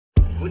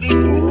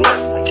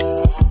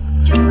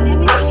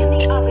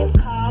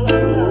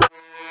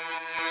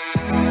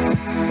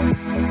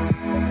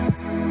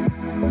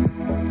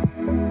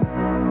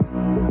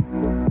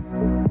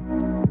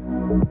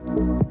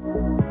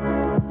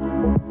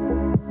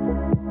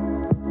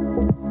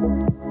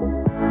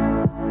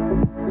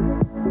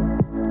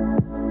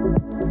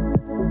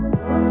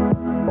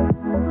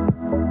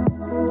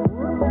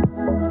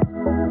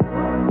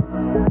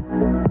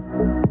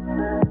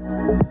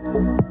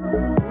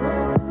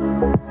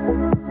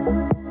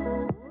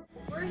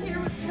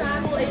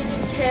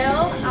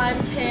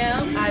I'm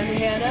Cam. I'm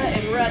Hannah,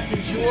 and we're at the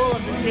jewel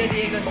of the San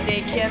Diego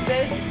State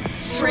campus,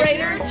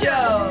 Trader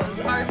Joe's.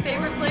 Our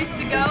favorite place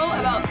to go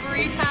about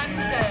 3 times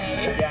a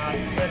day. Yeah,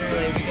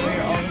 literally, we go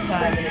here all the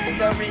time, and it's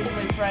so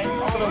reasonably priced.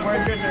 All the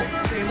workers are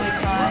extremely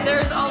kind.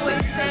 There's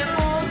always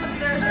samples,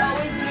 there's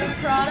always new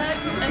products,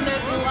 and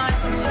there's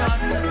lots of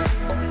chocolate.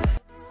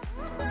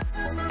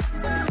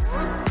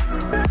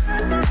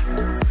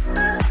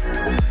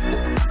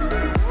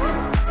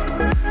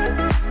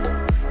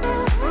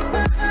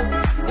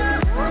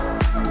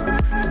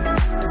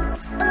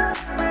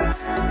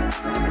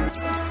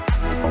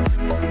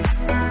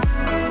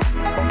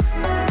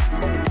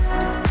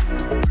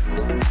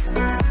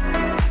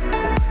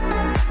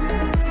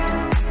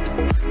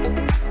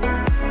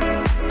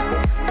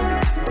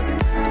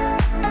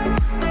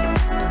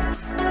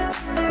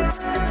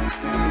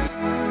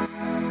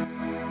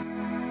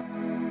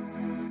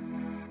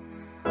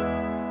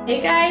 Hey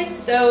guys,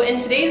 so in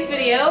today's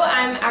video,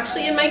 I'm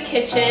actually in my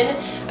kitchen.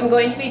 I'm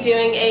going to be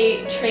doing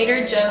a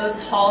Trader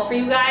Joe's haul for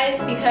you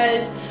guys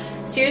because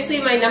seriously,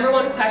 my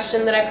 #1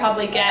 question that I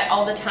probably get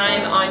all the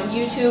time on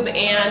YouTube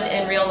and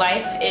in real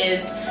life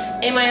is,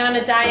 am I on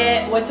a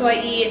diet? What do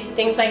I eat?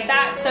 Things like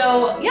that.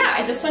 So yeah,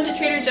 I just went to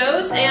Trader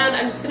Joe's and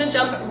I'm just gonna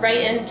jump right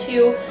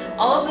into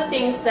all of the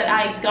things that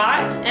I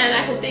got, and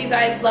I hope that you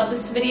guys love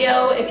this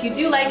video. If you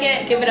do like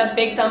it, give it a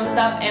big thumbs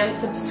up and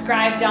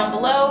subscribe down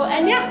below.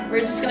 And yeah, we're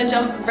just gonna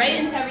jump right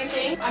into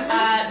everything.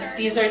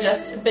 These are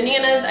just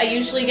bananas. I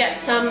usually get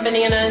some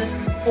bananas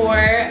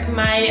for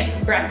my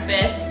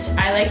breakfast.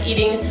 I like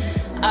eating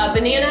a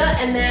banana,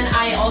 and then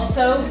I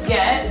also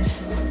get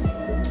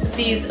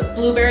these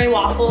blueberry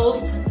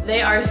waffles.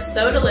 They are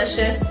so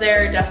delicious.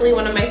 They're definitely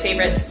one of my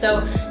favorites.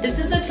 So this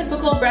is a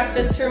typical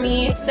breakfast for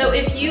me. So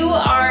if you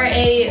are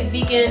a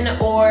vegan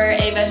or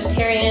a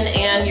vegetarian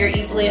and you're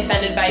easily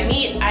offended by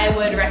meat, I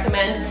would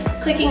recommend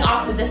clicking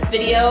off of this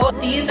video.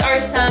 These are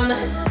some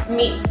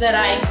meats that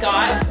I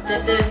got.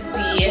 This is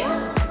the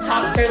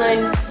top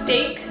sirloin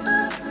steak,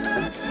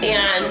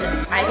 and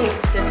I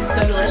think this is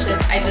so delicious.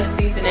 I just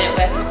season it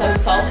with some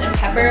salt and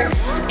pepper,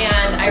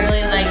 and I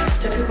really like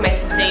to cook my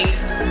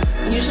steaks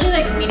usually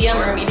like medium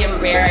or medium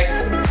rare. I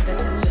just think this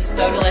is just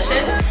so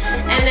delicious.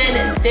 And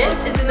then this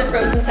is in the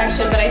frozen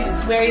section, but I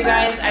swear you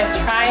guys, I've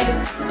tried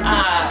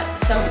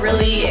some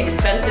really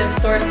expensive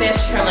swordfish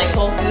from like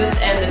Whole Foods,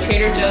 and the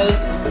Trader Joe's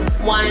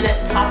one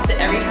tops it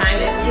every time.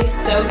 It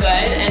tastes so good,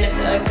 and it's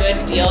a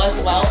good deal as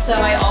well. So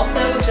I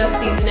also just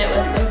season it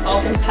with some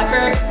salt and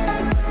pepper,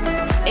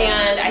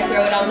 and I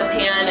throw it on the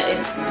pan.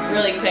 It's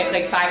really quick,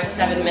 like 5 to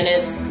 7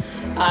 minutes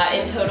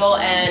in total,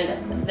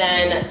 and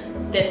then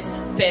this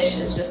fish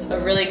is just a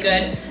really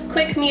good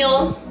quick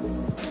meal.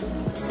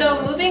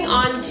 So moving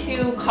on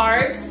to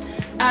carbs,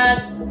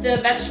 the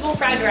vegetable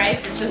fried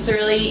rice is just a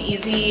really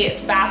easy,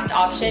 fast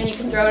option. You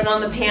can throw it on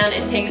the pan.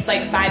 It takes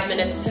like 5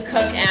 minutes to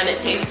cook, and it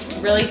tastes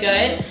really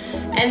good.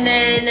 And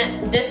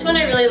then this one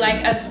I really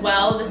like as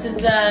well. This is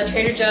the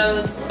Trader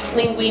Joe's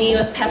linguine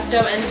with pesto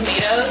and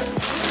tomatoes.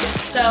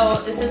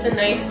 So this is a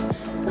nice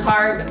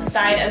carb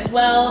side as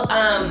well.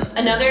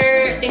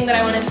 Another thing that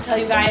I wanted to tell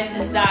you guys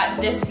is that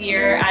this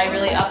year I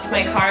really upped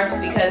my carbs,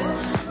 because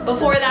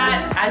before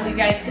that, as you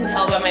guys can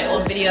tell by my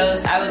old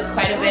videos, I was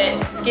quite a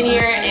bit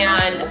skinnier,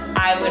 and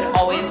I would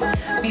always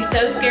be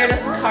so scared of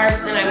some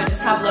carbs, and I would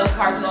just have low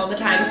carbs all the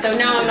time. So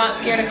now I'm not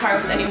scared of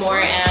carbs anymore,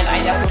 and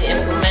I definitely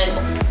implement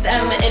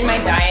them in my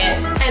diet.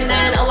 And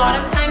then a lot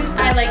of times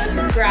I like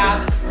to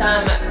grab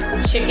some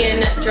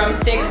chicken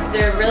drumsticks.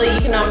 They're really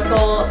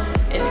economical.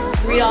 It's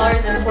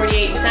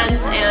 $3.48,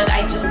 and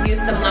I just use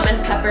some lemon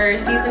pepper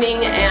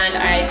seasoning, and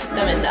I put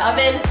them in the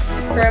oven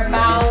for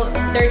about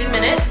 30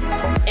 minutes,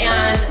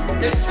 and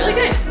they're just really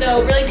good.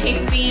 So really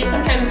tasty.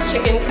 Sometimes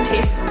chicken can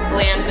taste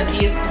bland, but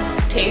these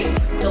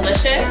taste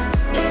delicious.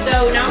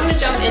 So now I'm gonna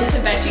jump into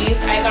veggies.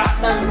 I got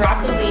some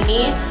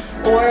broccolini,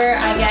 or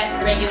I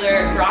get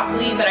regular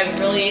broccoli, but I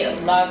really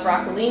love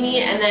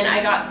broccolini. And then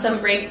I got some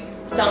grape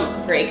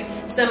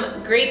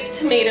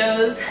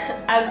tomatoes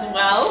as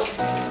well.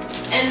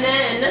 And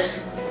then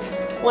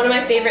one of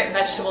my favorite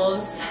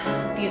vegetables,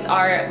 these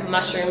are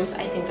mushrooms.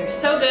 I think they're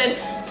so good.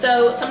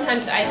 So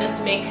sometimes I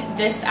just make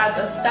this as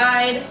a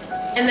side.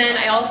 And then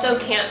I also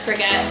can't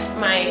forget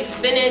my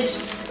spinach.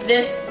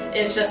 This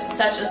is just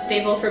such a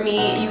staple for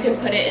me. You can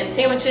put it in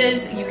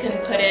sandwiches. You can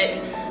put it,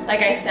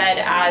 like I said,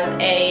 as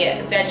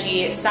a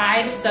veggie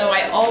side. So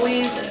I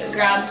always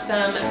grab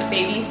some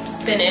baby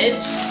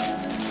spinach.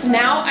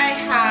 Now I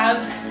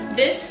have,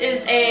 this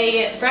is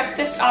a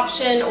breakfast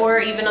option or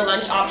even a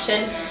lunch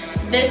option.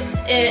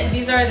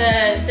 These are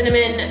the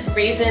cinnamon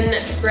raisin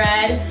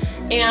bread,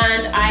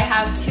 and I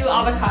have 2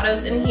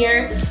 avocados in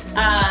here.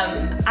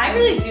 I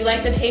really do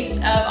like the taste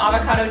of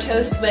avocado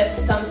toast with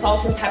some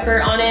salt and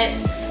pepper on it,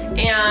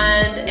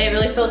 and it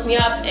really fills me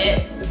up.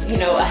 It's, you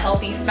know, a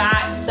healthy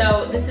fat,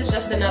 so this is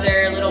just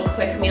another little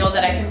quick meal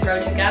that I can throw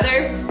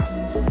together.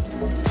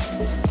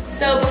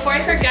 So before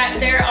I forget,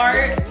 there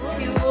are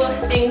 2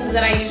 things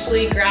that I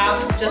usually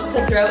grab just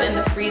to throw in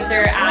the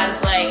freezer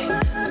as like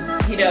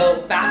you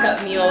know,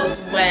 backup meals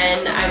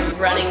when I'm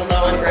running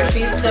low on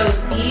groceries. So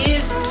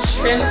these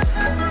shrimp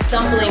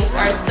dumplings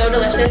are so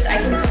delicious. I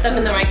can put them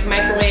in the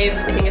microwave.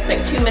 I think it's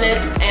like 2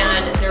 minutes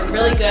and they're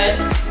really good.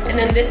 And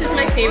then this is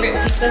my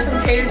favorite pizza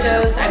from Trader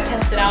Joe's. I've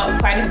tested out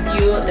quite a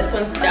few. This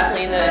one's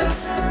definitely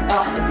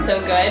it's so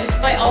good.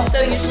 So I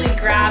also usually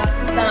grab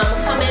some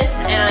hummus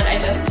and I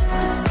just,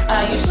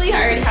 usually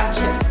I already have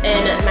chips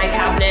in my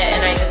cabinet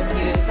and I just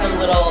use some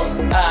little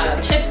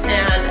chips,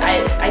 and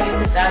I use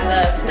this as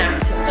a snack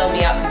to fill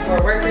me up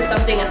before work or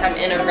something if I'm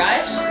in a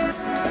rush.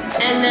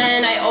 And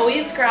then I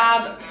always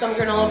grab some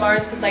granola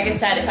bars because, like I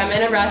said, if I'm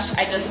in a rush,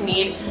 I just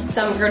need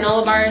some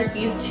granola bars.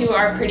 These two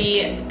are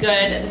pretty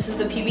good. This is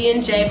the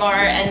PB&J bar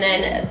and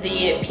then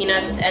the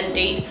peanuts and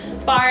date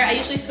bar. I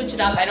usually switch it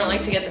up. I don't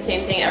like to get the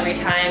same thing every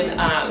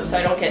time, so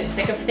I don't get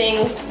sick of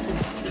things.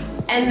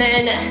 And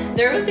then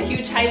there was a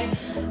huge hype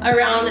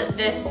around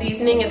this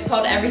seasoning. It's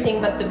called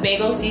Everything But the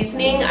Bagel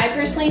seasoning. I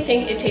personally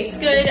think it tastes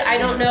good. I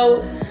don't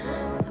know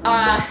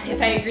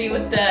if I agree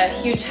with the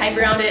huge hype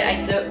around it.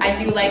 I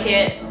do like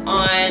it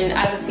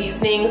as a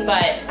seasoning,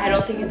 but I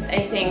don't think it's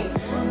anything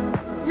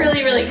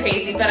really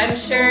crazy. But I'm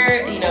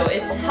sure, you know,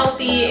 it's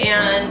healthy,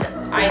 and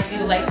I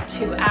do like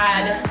to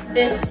add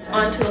this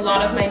onto a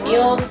lot of my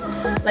meals,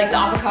 like the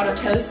avocado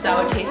toast. That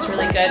would taste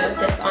really good with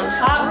this on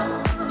top.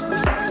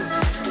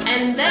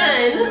 And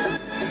then,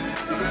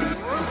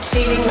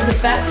 saving the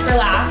best for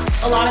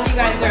last. A lot of you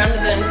guys are under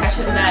the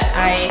impression that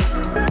I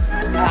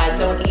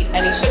don't eat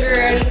any sugar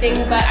or anything,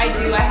 but I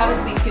do. I have a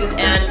sweet tooth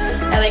and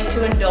I like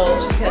to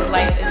indulge because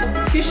life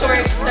is too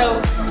short.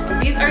 So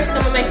these are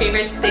some of my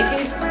favorites. They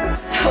taste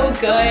so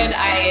good.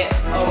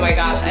 Oh my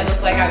gosh, I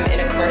look like I'm in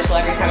a commercial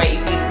every time I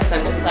eat these because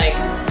I'm just like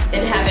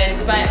in heaven.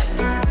 But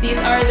these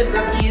are the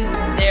brookies.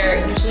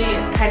 They're usually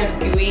kind of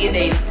gooey.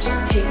 They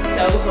just taste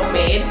so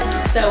homemade.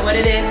 So what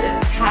it is,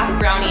 it's half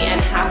brownie and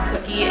half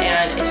cookie,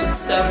 and it's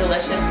just so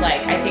delicious.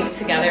 Like, I think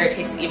together it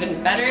tastes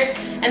even better.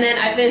 And then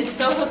I've been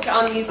so hooked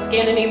on these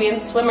Scandinavian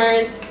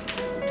swimmers.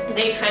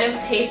 They kind of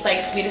taste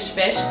like Swedish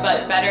fish,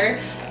 but better,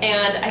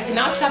 and I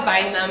cannot stop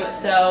buying them.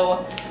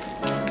 So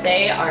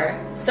they are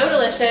so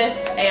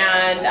delicious,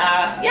 and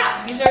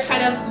yeah, these are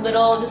kind of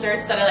little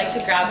desserts that I like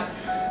to grab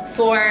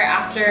for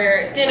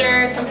after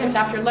dinner, sometimes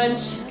after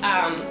lunch.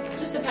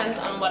 Just depends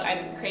on what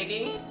I'm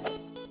craving.